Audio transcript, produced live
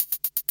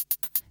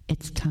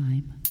It's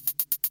time.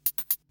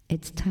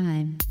 It's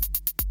time.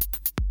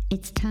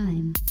 It's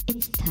time.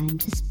 It's time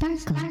to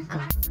sparkle.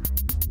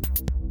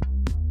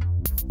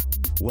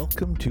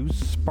 Welcome to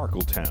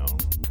Sparkletown.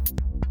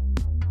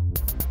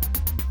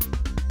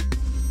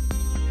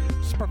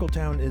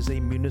 Sparkletown is a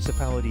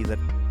municipality that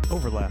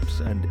overlaps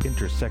and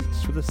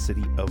intersects with the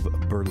city of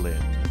Berlin.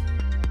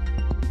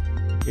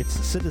 Its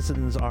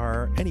citizens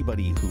are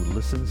anybody who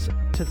listens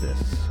to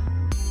this,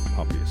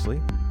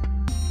 obviously.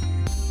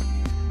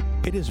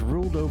 It is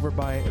ruled over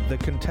by the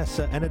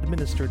Contessa and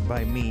administered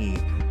by me,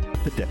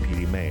 the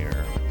Deputy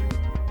Mayor.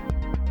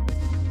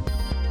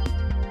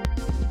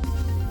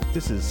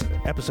 This is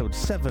episode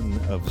 7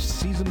 of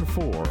season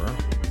 4,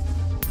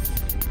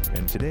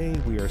 and today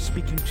we are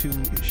speaking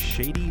to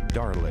Shady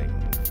Darling.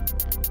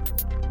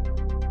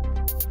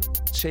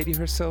 Shady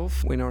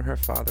herself, we know her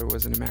father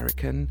was an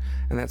American,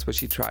 and that's what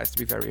she tries to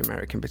be very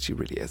American, but she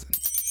really isn't.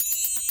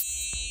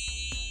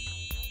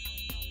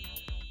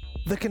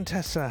 The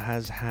Contessa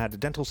has had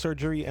dental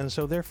surgery and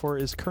so therefore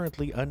is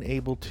currently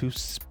unable to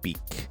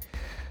speak.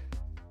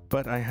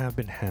 But I have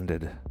been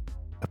handed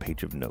a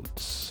page of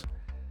notes.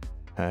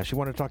 She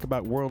wanted to talk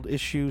about world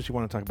issues. She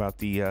wanted to talk about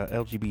the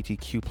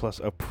LGBTQ plus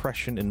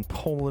oppression in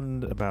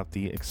Poland, about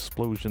the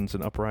explosions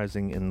and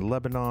uprising in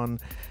Lebanon.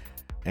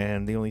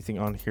 And the only thing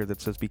on here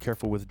that says be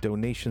careful with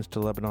donations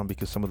to Lebanon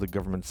because some of the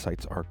government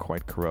sites are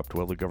quite corrupt.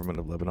 Well, the government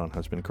of Lebanon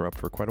has been corrupt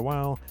for quite a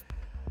while.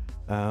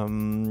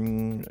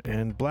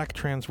 And black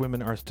trans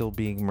women are still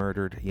being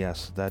murdered.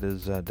 Yes, that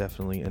is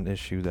definitely an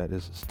issue that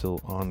is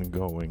still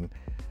ongoing.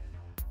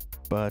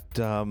 But,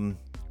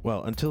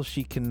 well, until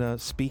she can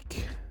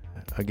speak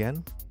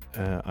again,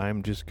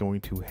 I'm just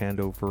going to hand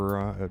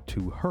over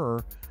to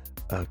her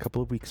a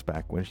couple of weeks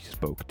back when she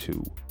spoke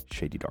to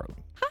Shady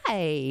Darling.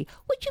 Hi,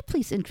 would you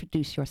please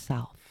introduce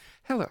yourself?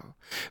 Hello,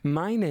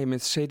 my name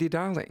is Shady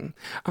Darling.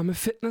 I'm a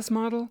fitness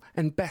model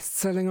and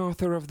best-selling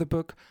author of the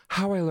book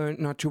How I Learned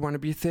Not to Want to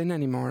Be Thin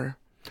Anymore.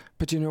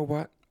 But you know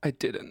what? I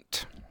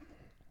didn't.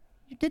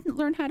 You didn't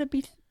learn how to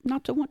be,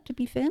 not to want to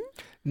be thin?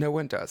 No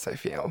one does, I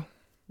feel.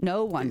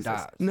 No one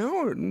does.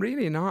 No,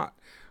 really not.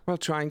 Well,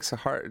 trying so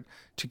hard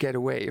to get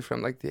away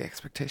from, like, the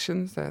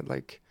expectations that,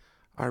 like,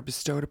 are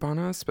bestowed upon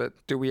us. But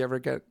do we ever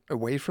get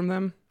away from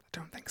them? I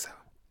don't think so.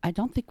 I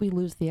don't think we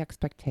lose the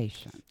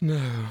expectation. No,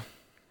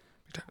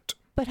 we don't.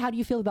 But how do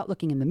you feel about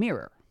looking in the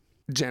mirror?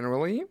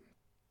 Generally,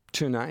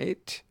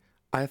 tonight,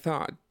 I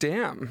thought,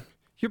 damn,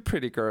 you're a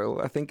pretty girl.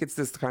 I think it's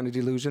this kind of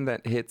delusion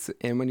that hits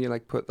in when you,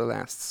 like, put the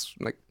last,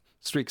 like,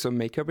 streaks of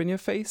makeup in your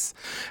face.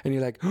 And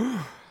you're like,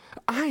 oh,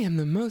 I am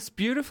the most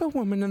beautiful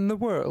woman in the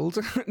world.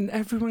 And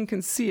everyone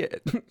can see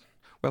it.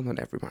 Well, not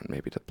everyone.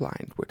 Maybe the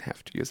blind would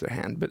have to use their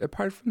hand. But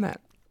apart from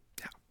that,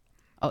 yeah.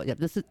 Oh, yeah.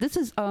 This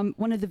is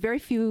one of the very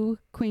few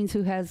queens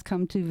who has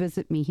come to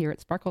visit me here at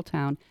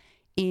Sparkletown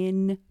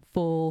in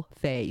full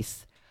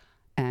face.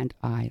 And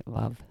I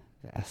love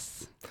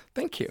this.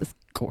 Thank you. This is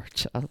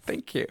gorgeous.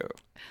 Thank you.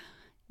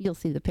 You'll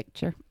see the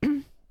picture.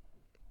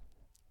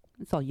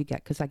 That's all you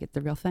get because I get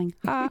the real thing.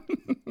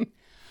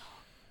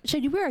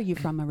 Shady, where are you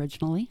from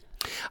originally?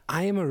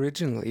 I am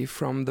originally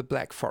from the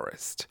Black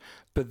Forest,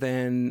 but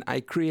then I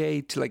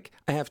create, like,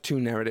 I have two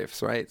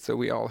narratives, right? So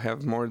we all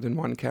have more than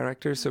one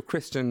character. So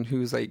Christian,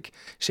 who's like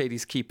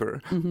Shady's keeper,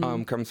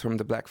 comes from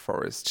the Black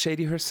Forest.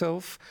 Shady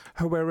herself,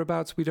 her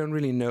whereabouts, we don't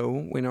really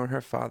know. We know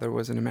her father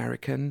was an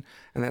American,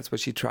 and that's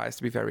what she tries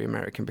to be very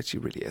American, but she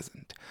really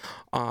isn't.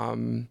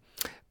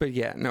 But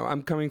yeah, no,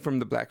 I'm coming from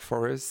the Black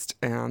Forest,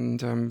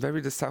 and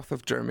very the south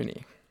of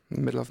Germany, in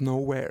the middle of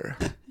nowhere.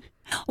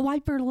 Why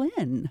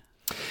Berlin?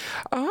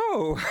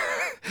 Oh,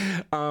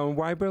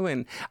 why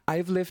Berlin?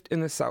 I've lived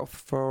in the South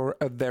for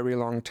a very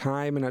long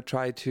time, and I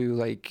tried to,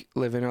 like,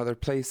 live in other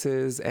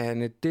places,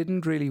 and it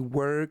didn't really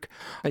work.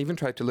 I even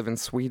tried to live in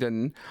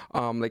Sweden,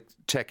 like,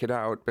 check it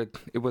out, but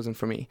it wasn't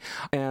for me.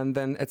 And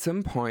then at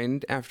some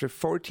point, after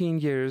 14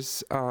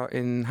 years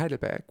in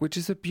Heidelberg, which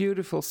is a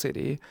beautiful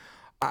city,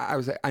 I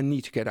was like, I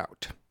need to get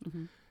out.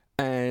 Mm-hmm.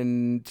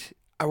 And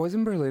I was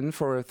in Berlin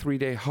for a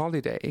 3-day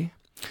holiday,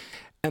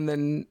 and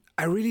then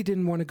I really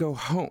didn't want to go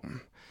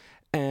home.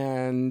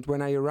 And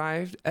when I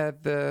arrived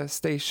at the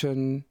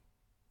station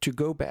to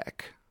go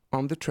back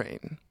on the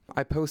train,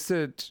 I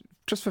posted,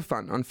 just for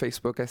fun, on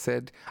Facebook. I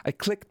said, I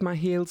clicked my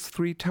heels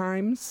 3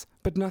 times,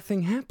 but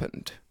nothing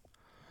happened.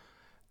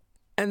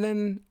 And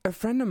then a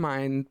friend of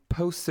mine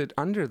posted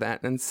under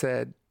that and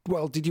said,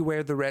 well, did you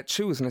wear the red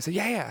shoes? And I said,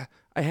 yeah,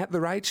 I had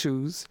the right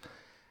shoes.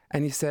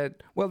 And he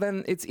said, well,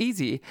 then it's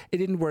easy. It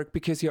didn't work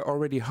because you're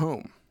already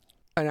home.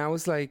 And I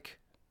was like,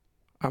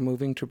 I'm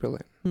moving to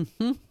Berlin.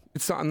 Mm-hmm.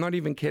 I'm not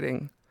even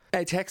kidding.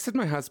 I texted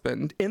my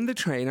husband in the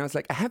train. I was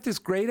like, I have this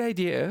great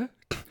idea.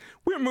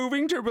 We're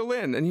moving to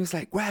Berlin. And he was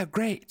like, wow,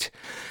 great.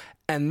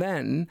 And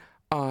then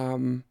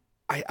I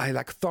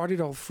like thought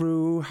it all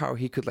through, how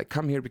he could, like,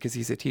 come here because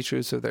he's a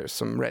teacher. So there's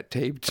some red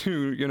tape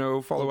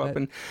to, follow up.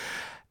 And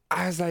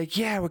I was like,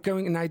 yeah, we're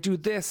going, and I do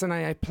this and I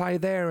apply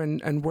there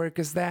and work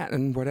as that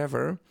and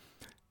whatever.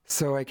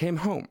 So I came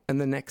home, and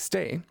the next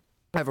day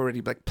I've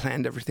already like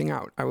planned everything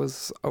out. I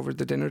was over at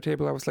the dinner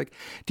table. I was like,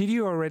 did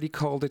you already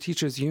call the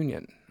teachers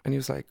union? And he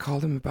was like, call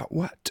them about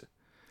what?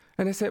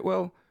 And I said,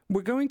 well,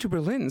 we're going to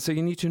Berlin, so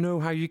you need to know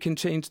how you can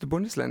change the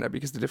Bundesländer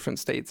because the different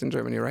states in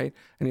Germany, right?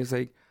 And he was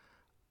like,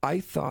 I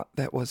thought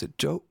that was a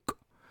joke.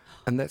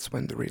 And that's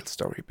when the real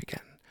story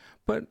began.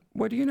 But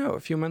what do you know?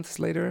 A few months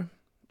later,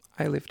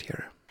 I lived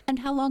here. And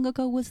how long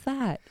ago was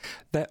that?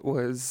 That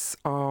was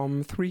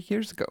 3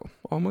 years ago,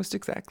 almost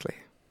exactly.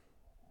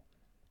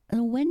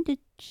 And when did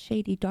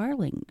Shady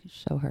Darling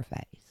show her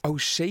face? Oh,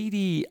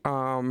 Shady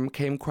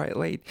came quite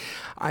late.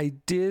 I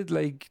did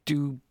like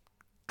do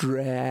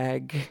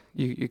drag.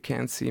 You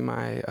can't see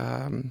my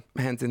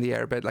hands in the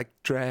air, but like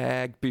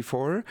drag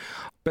before,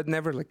 but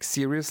never like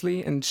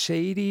seriously. And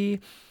Shady,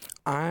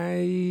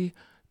 I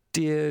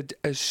did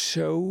a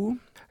show.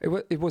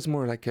 It was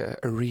more like a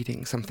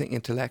reading, something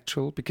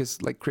intellectual,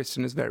 because like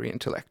Kristen is very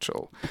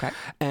intellectual. Okay.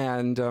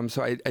 And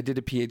so I did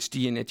a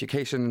PhD in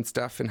education and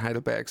stuff in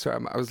Heidelberg. So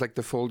I was like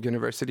the full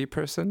university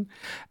person.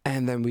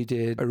 And then we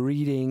did a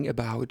reading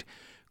about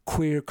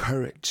queer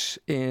courage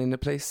in a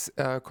place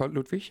called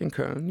Ludwig in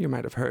Köln, you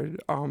might have heard.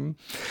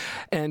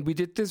 And we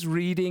did this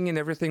reading and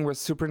everything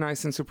was super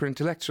nice and super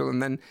intellectual.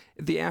 And then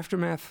the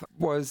aftermath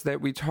was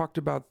that we talked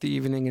about the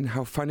evening and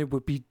how fun it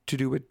would be to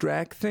do a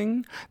drag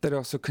thing that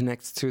also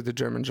connects to the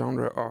German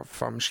genre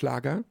of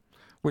Schlager,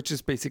 which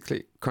is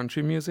basically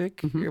country music.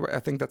 Mm-hmm. I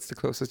think that's the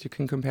closest you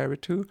can compare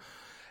it to.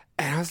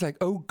 And I was like,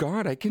 oh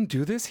God, I can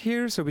do this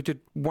here. So we did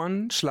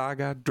one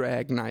Schlager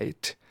drag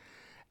night.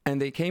 And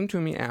they came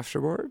to me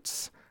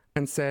afterwards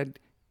and said,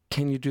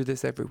 can you do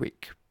this every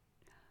week?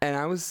 And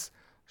I was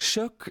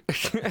shook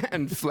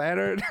and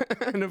flattered.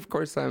 And of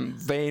course, I'm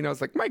vain. I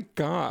was like, my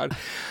God.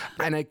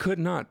 And I could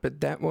not. But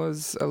that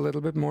was a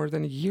little bit more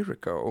than a year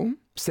ago.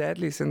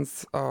 Sadly,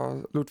 since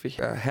Ludwig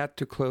had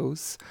to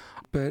close.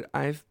 But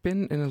I've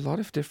been in a lot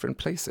of different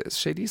places.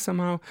 Shady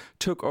somehow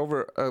took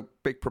over a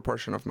big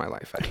proportion of my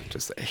life, I have to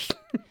say.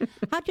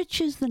 How did you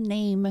choose the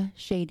name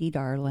Shady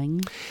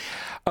Darling?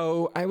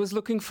 Oh, I was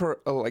looking for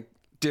like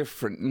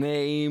different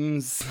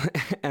names,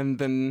 and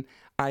then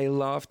I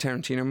love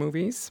Tarantino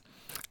movies,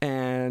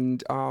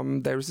 and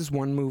there's this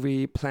one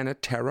movie,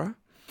 Planet Terror,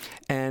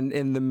 and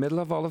in the middle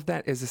of all of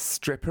that is a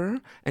stripper,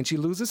 and she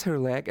loses her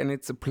leg, and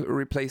it's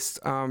replaced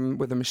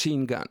with a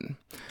machine gun,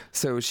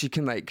 so she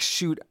can like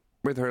shoot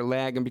with her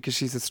leg, and because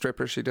she's a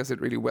stripper, she does it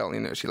really well.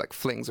 You know, she like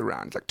flings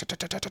around like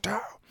ta-ta-ta-ta-ta.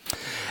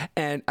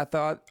 And I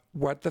thought,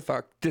 what the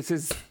fuck? This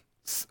is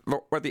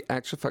what the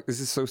actual fuck?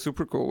 This is so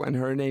super cool. And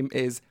her name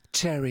is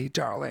Cherry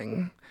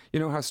Darling. You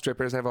know how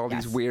strippers have all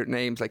these weird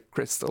names like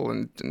Crystal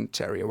and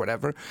Cherry or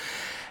whatever.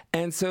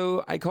 And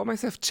so I call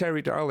myself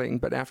Cherry Darling,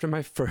 but after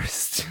my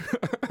first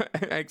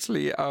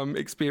actually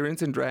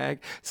experience in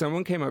drag,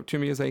 someone came up to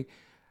me and was like,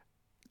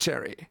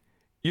 Cherry,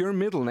 your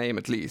middle name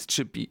at least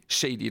should be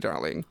Shady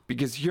Darling,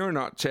 because you're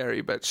not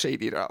Cherry, but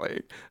Shady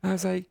Darling. And I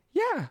was like,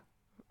 yeah.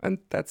 And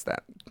that's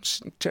that.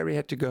 Cherry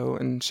had to go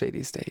and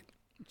Shady stayed.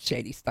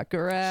 Shady stuck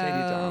around.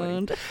 Shady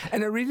Darling.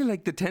 And I really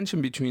like the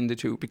tension between the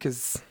two,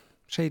 because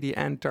Shady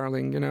and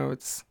Darling, you know,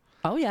 it's...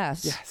 Oh,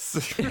 yes.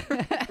 Yes.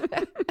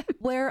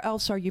 Where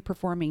else are you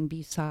performing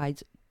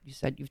besides, you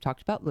said you've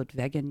talked about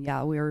Ludwig, and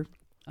yeah, we're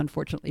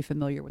unfortunately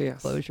familiar with the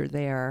closure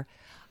there.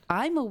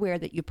 I'm aware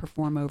that you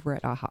perform over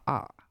at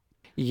Aha.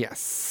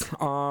 Yes.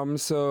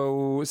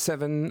 So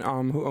Seven,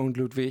 who owned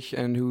Ludwig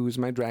and who's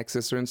my drag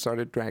sister and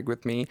started drag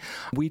with me,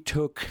 we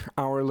took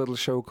our little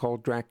show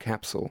called Drag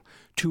Capsule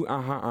to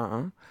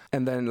Aha,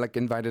 and then like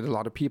invited a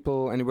lot of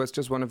people, and it was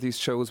just one of these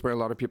shows where a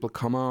lot of people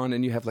come on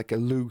and you have like a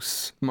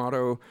loose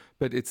motto,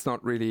 but it's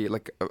not really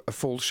like a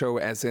full show,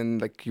 as in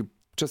like you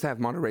just have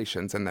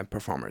moderations and then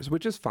performers,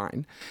 which is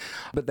fine.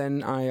 But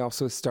then I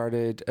also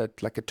started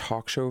at like a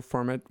talk show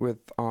format with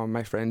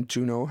my friend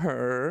Juno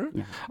Her.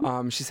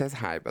 Yeah. She says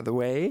hi, by the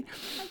way.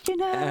 Hi,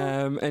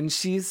 Juno. And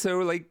she's so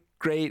like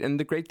great. And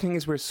the great thing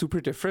is we're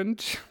super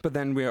different, but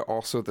then we're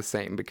also the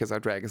same, because our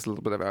drag is a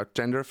little bit about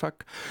gender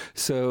fuck.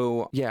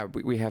 So yeah,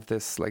 we have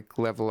this like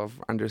level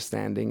of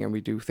understanding, and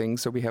we do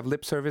things. So we have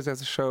lip service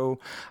as a show.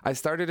 I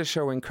started a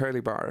show in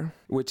Curly Bar,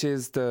 which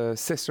is the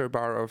sister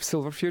bar of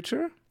Silver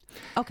Future.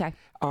 Okay.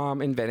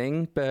 In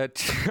Wedding,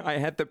 but I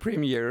had the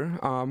premiere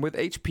with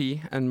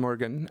HP and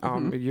Morgan.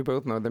 You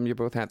both know them. You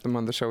both had them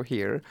on the show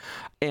here.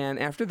 And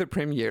after the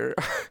premiere,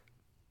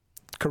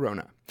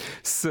 Corona.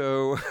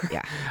 So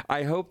yeah.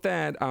 I hope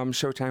that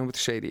Showtime with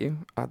Shady,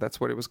 that's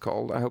what it was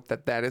called. I hope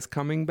that that is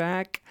coming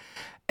back.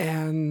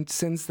 And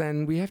since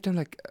then, we have done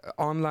like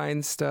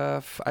online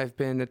stuff. I've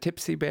been a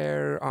Tipsy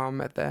Bear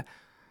at the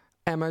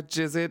Emma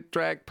Jizzit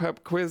Drag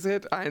Pub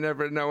Quizit. I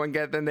never know and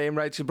get the name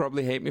right. She'll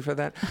probably hate me for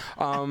that.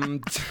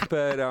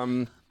 But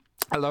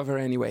I love her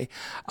anyway.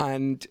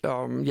 And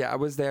I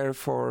was there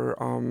for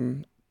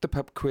the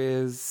pub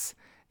quiz.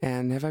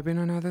 And have I been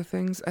on other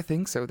things? I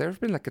think so. There have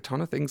been like a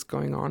ton of things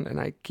going on, and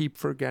I keep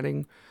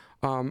forgetting.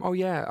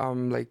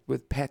 Like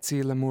with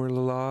Patsy L'amour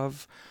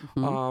Love.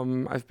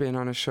 I've been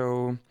on a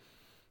show.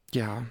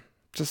 Yeah,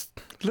 just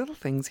little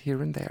things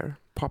here and there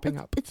popping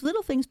up. It's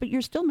little things, but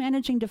you're still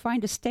managing to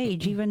find a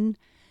stage, even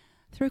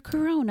through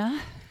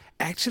Corona.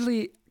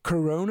 Actually,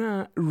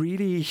 Corona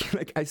really,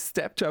 like, I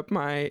stepped up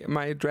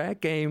my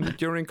drag game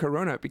during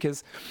Corona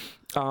because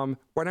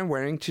what I'm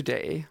wearing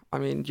today, I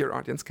mean, your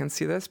audience can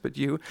see this, but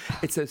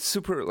it's a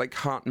super, like,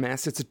 hot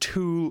mess. It's a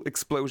tulle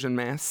explosion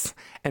mess.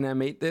 And I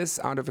made this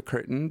out of a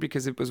curtain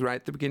because it was right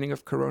at the beginning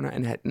of Corona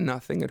and had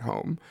nothing at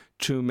home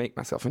to make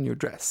myself a new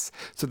dress.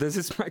 So this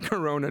is my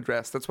Corona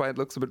dress. That's why it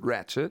looks a bit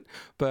ratchet.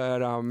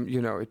 But,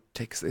 it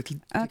takes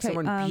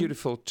someone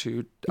beautiful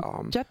to...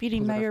 Deputy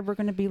Mayor, we're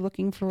going to be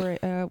looking for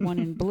one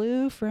in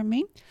blue for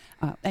me.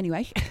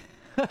 Anyway.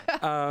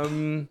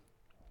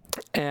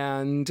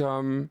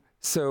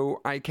 So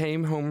I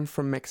came home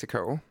from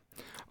Mexico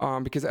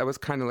because I was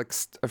kind of like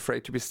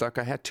afraid to be stuck.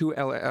 I had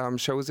 2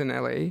 shows in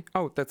LA.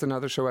 Oh, that's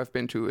another show I've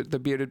been to, the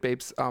Bearded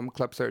Babes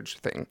Club Surge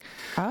thing.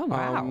 Oh,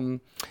 wow.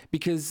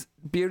 Because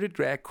bearded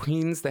drag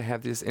queens, they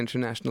have this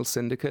international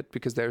syndicate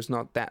because there's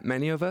not that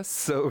many of us.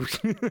 So,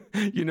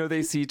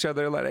 they see each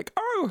other like,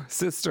 oh,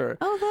 sister.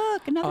 Oh,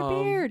 look,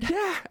 another beard.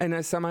 Yeah. And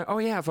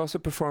I've also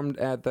performed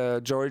at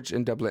the George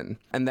in Dublin.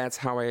 And that's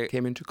how I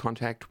came into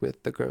contact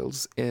with the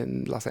girls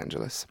in Los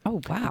Angeles. Oh,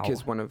 wow.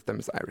 Because one of them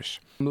is Irish.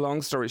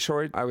 Long story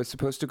short, I was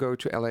supposed to go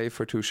to LA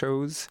for 2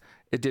 shows.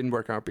 It didn't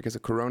work out because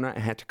of Corona.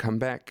 I had to come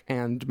back.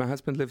 And my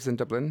husband lives in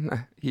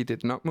Dublin. He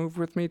did not move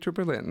with me to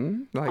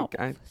Berlin.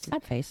 Sad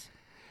face.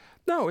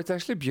 No, it's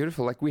actually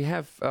beautiful. Like we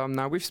have,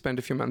 now we've spent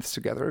a few months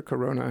together.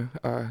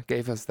 Corona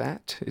gave us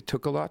that. It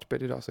took a lot,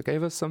 but it also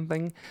gave us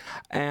something.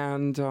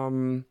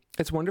 And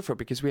it's wonderful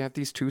because we have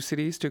these 2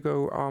 cities to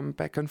go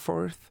back and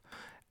forth.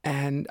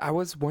 And I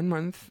was 1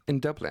 month in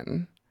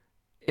Dublin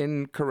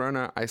in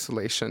Corona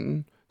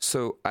isolation.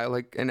 So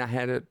I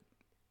had a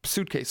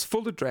suitcase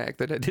full of drag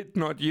that I did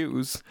not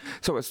use.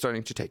 So I was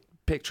starting to take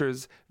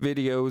pictures,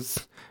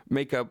 videos,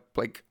 makeup.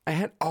 Like I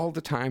had all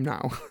the time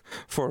now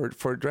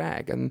for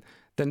drag. And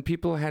then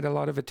people had a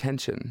lot of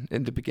attention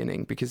in the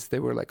beginning because they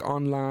were like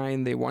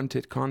online, they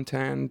wanted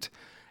content.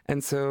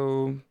 And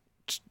so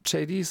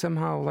Shady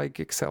somehow like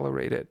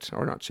accelerated,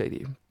 or not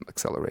Shady,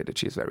 accelerated.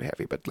 She's very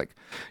heavy, but like,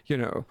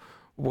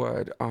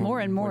 what more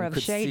and more of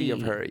could Shady. See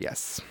of her,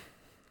 yes.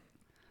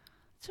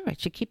 It's all right.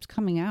 She keeps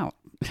coming out.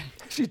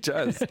 She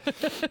does.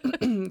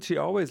 She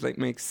always like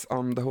makes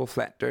the whole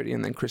flat dirty,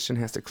 and then Christian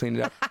has to clean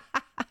it up.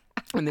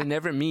 And they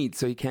never meet,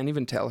 so he can't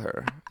even tell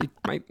her.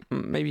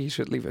 Maybe he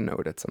should leave a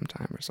note at some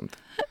time or something.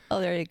 Oh,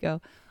 there you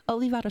go. I'll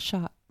leave out a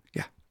shot.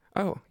 Yeah.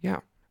 Oh, yeah.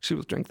 She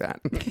will drink that.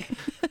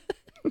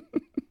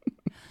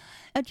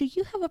 Do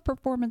you have a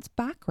performance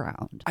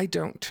background? I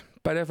don't,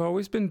 but I've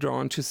always been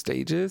drawn to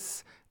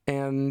stages.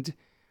 And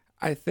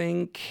I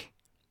think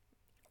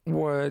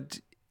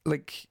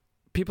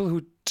people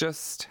who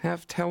just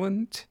have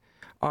talent,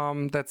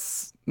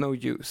 that's no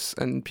use.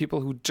 And people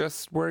who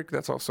just work,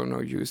 that's also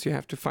no use. You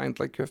have to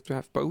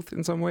have both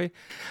in some way.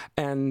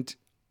 And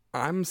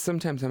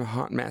sometimes I'm a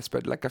hot mess,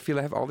 but like I feel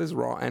I have all this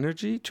raw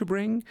energy to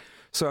bring.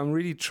 So I'm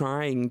really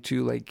trying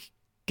to like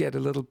get a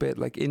little bit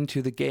like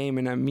into the game,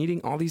 and I'm meeting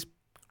all these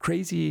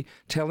crazy,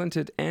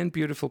 talented, and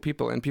beautiful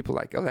people, and people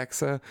like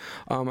Alexa.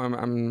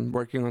 I'm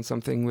working on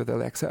something with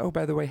Alexa. Oh,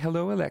 by the way,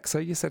 hello,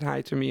 Alexa. You said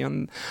hi to me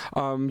on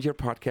your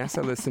podcast.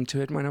 I listened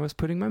to it when I was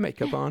putting my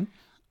makeup on.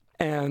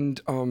 And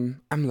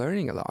I'm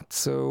learning a lot.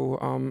 So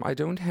I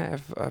don't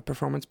have a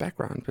performance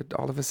background, but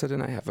all of a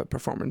sudden I have a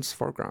performance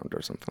foreground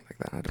or something like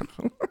that. I don't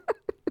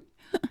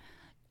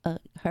know.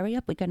 Hurry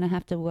up. We're going to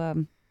have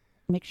to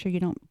make sure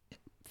you don't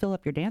fill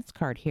up your dance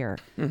card here.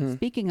 Mm-hmm.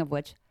 Speaking of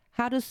which,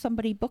 how does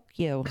somebody book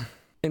you?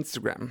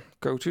 Instagram.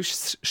 Go to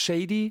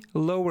Shady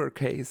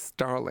lowercase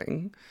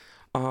darling.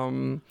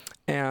 And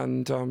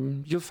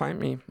you'll find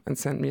me and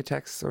send me a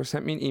text or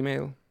send me an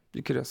email.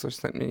 You could also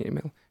send me an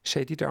email.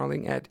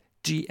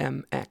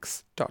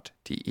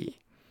 shadydarling@gmx.de.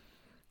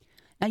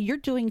 Now you're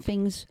doing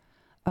things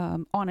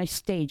on a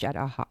stage at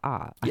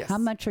AHA. Yes. How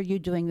much are you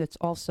doing that's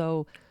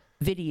also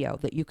video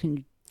that you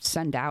can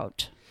send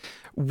out?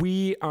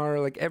 We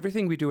are like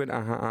everything we do at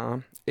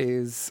AHA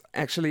is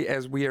actually,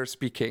 as we are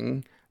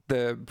speaking,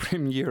 the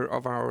premiere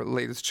of our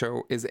latest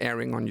show is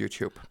airing on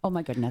YouTube. Oh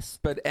my goodness.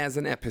 But as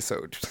an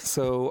episode.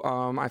 So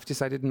I've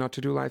decided not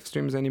to do live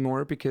streams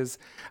anymore because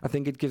I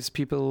think it gives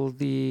people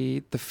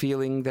the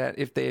feeling that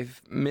if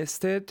they've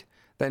missed it,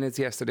 then it's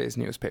yesterday's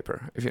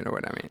newspaper, if you know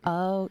what I mean.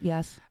 Oh,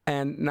 yes.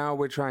 And now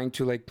we're trying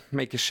to like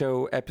make a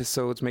show,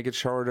 episodes, make it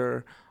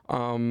shorter.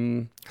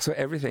 So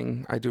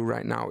everything I do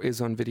right now is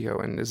on video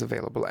and is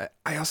available.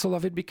 I also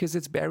love it because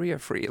it's barrier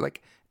free.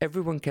 Like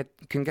everyone can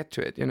get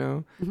to it,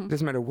 Mm-hmm. It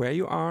doesn't matter where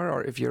you are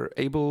or if you're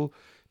able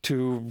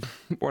to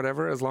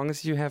whatever, as long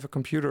as you have a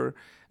computer,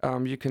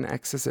 you can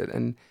access it.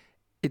 And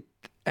it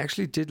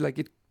actually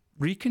it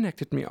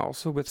reconnected me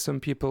also with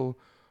some people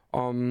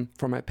from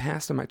my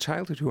past and my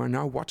childhood who are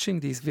now watching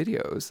these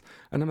videos.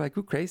 And I'm like,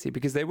 oh, crazy,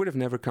 because they would have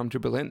never come to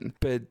Berlin,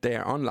 but they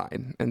are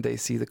online and they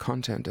see the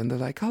content and they're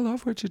like, I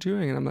love what you're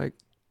doing. And I'm like,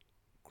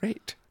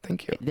 great,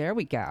 thank you. There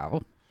we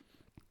go.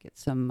 Get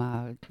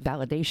some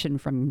validation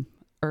from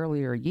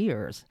earlier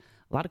years.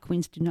 A lot of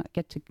queens do not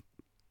get to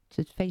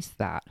face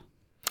that.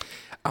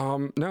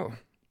 No.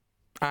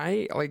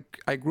 I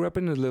grew up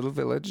in a little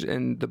village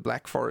in the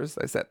Black Forest.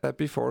 I said that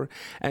before.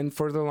 And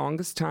for the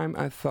longest time,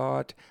 I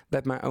thought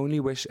that my only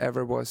wish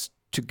ever was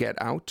to get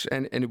out.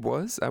 And it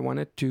was. I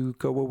wanted to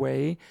go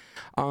away.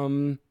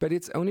 But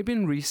it's only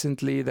been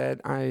recently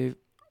that I,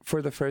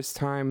 for the first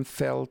time,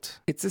 felt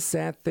it's a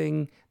sad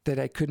thing that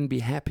I couldn't be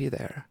happy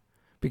there.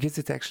 Because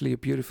it's actually a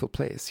beautiful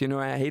place. You know,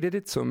 I hated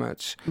it so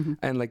much. Mm-hmm.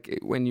 And like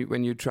when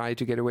you try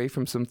to get away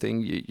from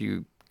something,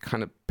 you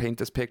kind of paint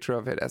this picture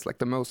of it as like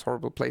the most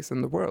horrible place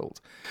in the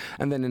world.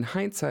 And then in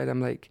hindsight,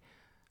 I'm like,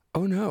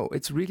 oh no,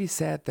 it's really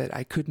sad that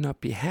I could not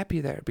be happy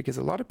there, because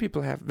a lot of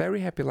people have very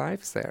happy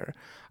lives there.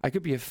 I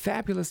could be a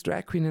fabulous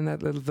drag queen in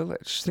that little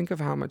village. Think of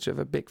how much of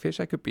a big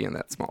fish I could be in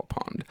that small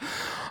pond.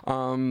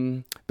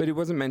 But it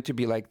wasn't meant to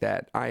be like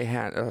that. I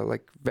had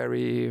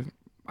very,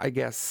 I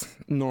guess,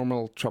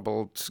 normal,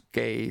 troubled,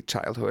 gay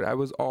childhood. I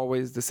was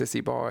always the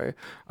sissy boy.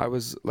 I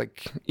was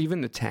like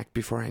even attacked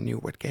before I knew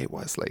what gay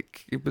was.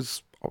 Like it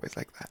was always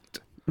like that.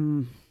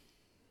 Mm.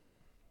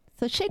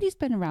 So Shady's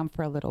been around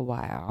for a little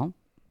while.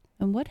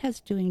 And what has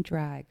doing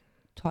drag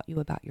taught you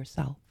about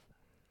yourself?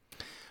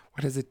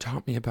 What has it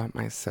taught me about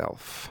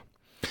myself?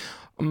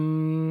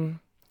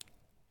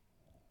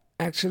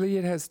 Actually,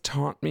 it has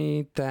taught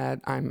me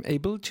that I'm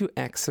able to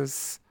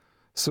access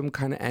some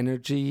kind of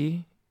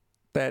energy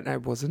that I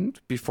wasn't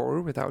before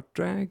without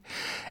drag.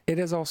 It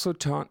has also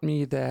taught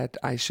me that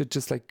I should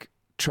just like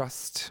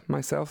trust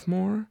myself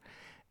more.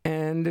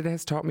 And it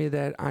has taught me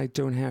that I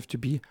don't have to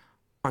be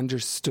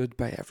understood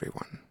by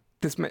everyone.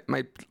 This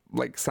might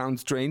like sound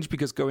strange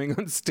because going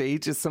on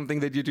stage is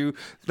something that you do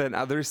that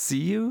others see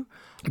you.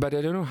 But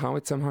I don't know how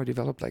it somehow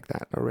developed like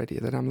that already,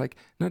 that I'm like,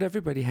 not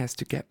everybody has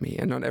to get me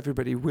and not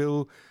everybody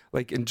will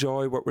like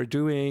enjoy what we're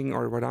doing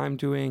or what I'm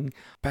doing.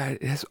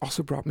 But it has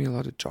also brought me a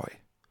lot of joy.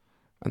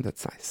 And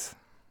that's nice.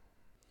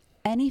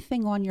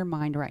 Anything on your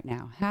mind right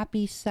now?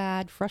 Happy,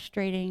 sad,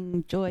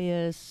 frustrating,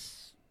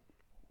 joyous,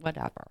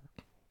 whatever.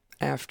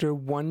 After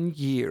 1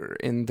 year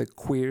in the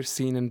queer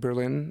scene in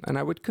Berlin, and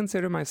I would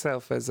consider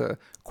myself as a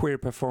queer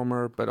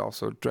performer, but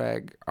also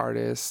drag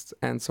artist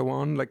and so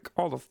on, like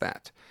all of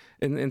that.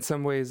 In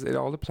some ways, it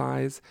all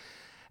applies.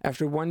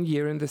 After 1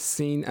 year in the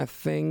scene, I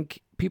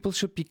think people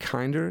should be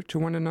kinder to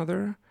one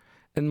another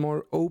and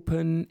more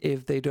open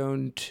if they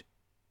don't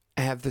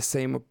have the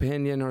same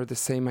opinion or the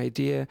same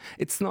idea.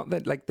 It's not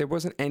that like there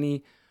wasn't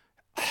any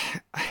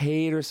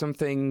hate or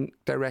something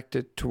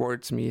directed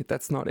towards me.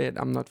 That's not it.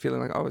 I'm not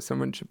feeling like, oh,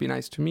 someone should be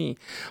nice to me.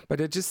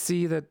 But I just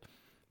see that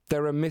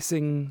there are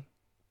missing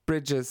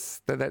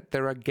bridges, that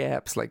there are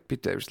gaps. Like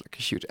there's like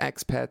a huge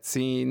expat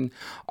scene.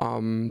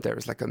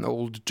 There's like an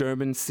old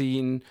German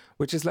scene,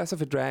 which is less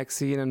of a drag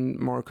scene and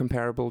more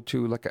comparable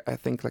to like I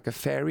think like a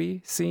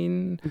fairy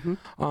scene.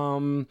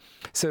 Mm-hmm.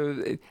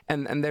 So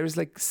there's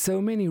like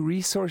so many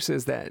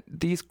resources that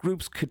these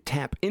groups could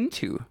tap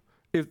into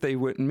if they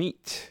would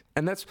meet.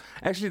 And that's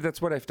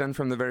what I've done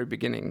from the very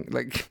beginning.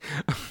 Like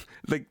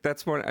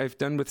that's what I've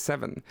done with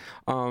Seven.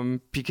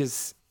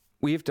 Because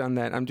we've done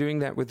that. I'm doing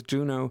that with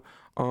Juno.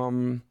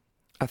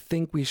 I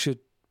think we should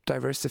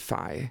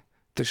diversify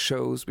the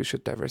shows. We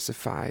should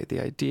diversify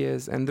the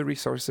ideas and the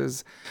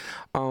resources.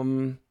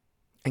 And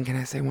can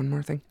I say one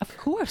more thing? Of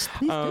course,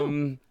 please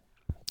do.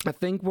 I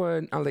think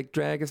what like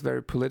drag is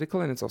very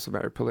political, and it's also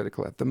very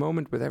political at the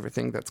moment with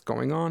everything that's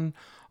going on.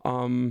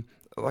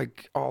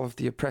 Like all of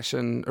the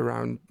oppression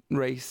around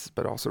race,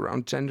 but also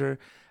around gender.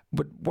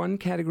 But one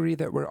category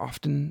that we're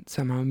often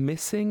somehow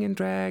missing in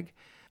drag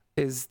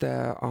is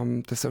the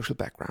social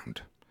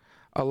background.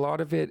 A lot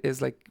of it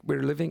is like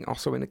we're living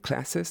also in a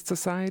classist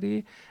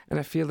society, and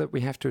I feel that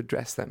we have to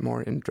address that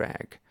more in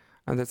drag.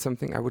 And that's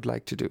something I would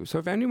like to do. So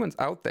if anyone's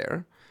out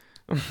there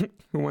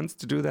who wants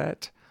to do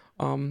that,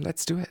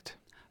 let's do it.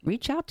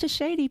 Reach out to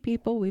Shady,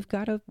 people. We've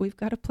got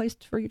a place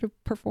for you to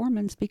perform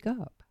and speak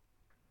up.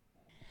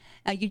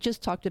 You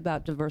just talked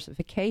about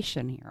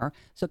diversification here.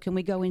 So can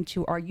we go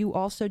into, are you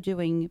also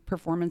doing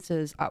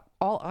performances?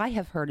 All I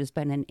have heard has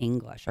been in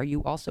English. Are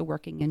you also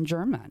working in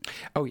German?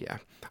 Oh, yeah.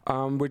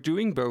 We're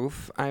doing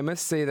both. I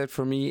must say that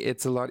for me,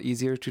 it's a lot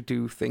easier to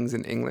do things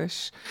in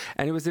English.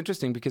 And it was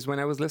interesting because when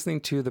I was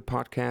listening to the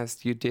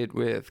podcast you did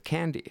with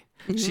Candy,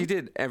 mm-hmm. She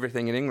did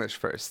everything in English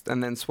first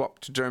and then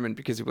swapped to German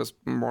because it was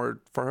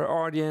more for her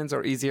audience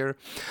or easier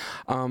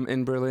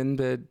in Berlin.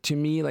 But to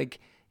me,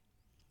 like,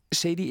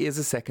 Shady is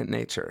a second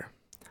nature.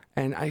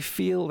 And I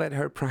feel that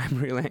her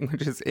primary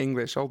language is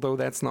English, although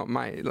that's not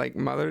my like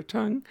mother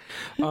tongue.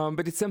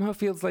 But it somehow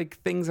feels like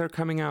things are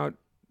coming out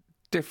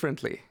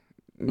differently.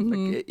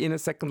 Mm-hmm. Like in a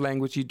second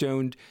language, you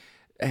don't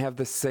have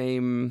the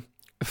same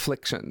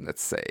affliction,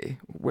 let's say,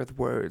 with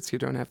words. You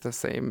don't have the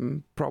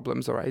same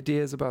problems or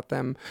ideas about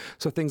them.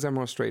 So things are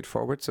more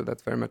straightforward. So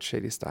that's very much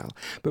Shady style.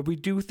 But we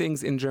do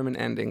things in German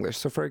and English.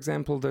 So for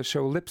example, the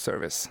show Lip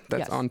Service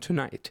that's on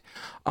tonight.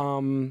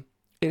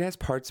 It has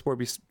parts where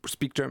we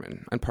speak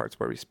German and parts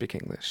where we speak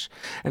English.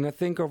 And I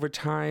think over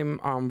time,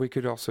 we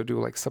could also do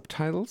like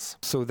subtitles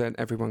so that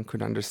everyone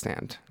could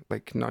understand,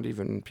 like not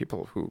even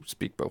people who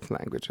speak both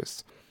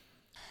languages.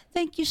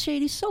 Thank you,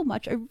 Shady, so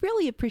much. I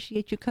really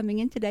appreciate you coming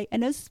in today,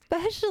 and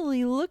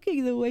especially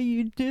looking the way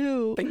you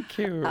do. Thank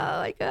you. Oh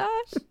my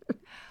gosh.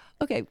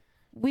 Okay,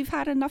 we've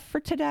had enough for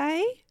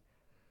today.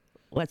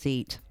 Let's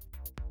eat.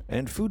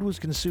 And food was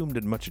consumed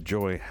and much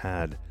joy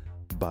had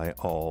by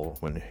all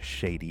when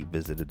Shady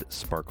visited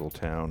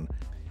Sparkletown.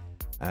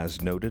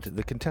 As noted,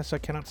 the Contessa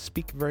cannot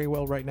speak very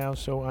well right now,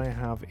 so I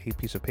have a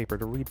piece of paper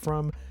to read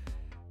from.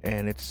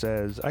 And it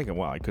says, I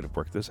could have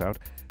worked this out.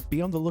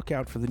 Be on the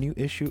lookout for the new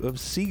issue of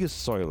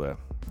Siegessäule,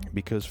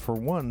 because for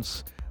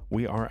once,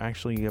 we are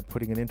actually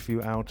putting an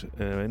interview out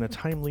in a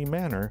timely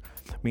manner,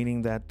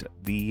 meaning that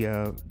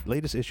the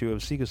latest issue of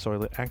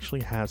Siegessäule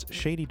actually has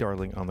Shady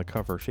Darling on the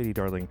cover. Shady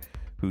Darling,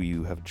 whom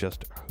you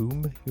just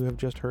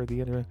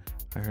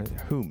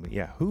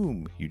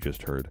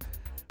heard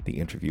the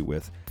interview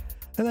with.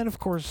 And then, of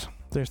course,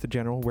 there's the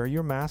general. Wear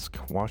your mask,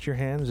 wash your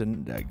hands,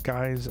 and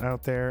guys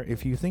out there,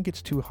 if you think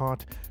it's too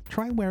hot,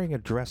 try wearing a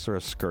dress or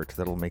a skirt.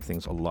 That'll make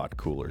things a lot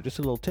cooler. Just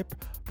a little tip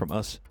from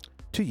us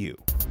to you.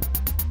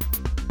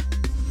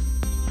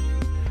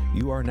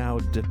 You are now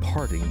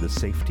departing the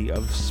safety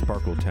of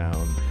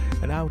Sparkletown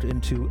and out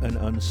into an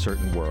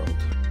uncertain world.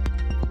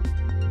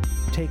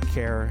 Take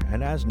care,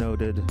 and as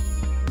noted,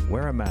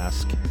 wear a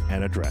mask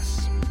and a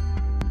dress.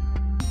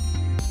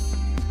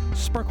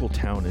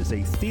 Sparkletown is a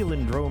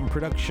Thielendrome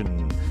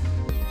production,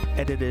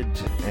 edited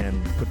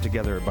and put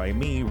together by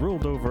me,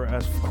 ruled over,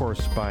 as of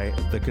course, by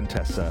the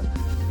Contessa.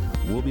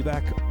 We'll be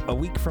back a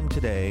week from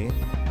today,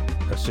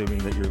 assuming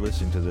that you're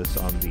listening to this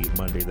on the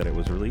Monday that it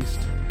was released,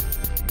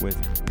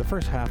 with the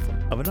first half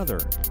of another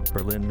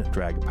Berlin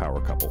drag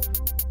power couple.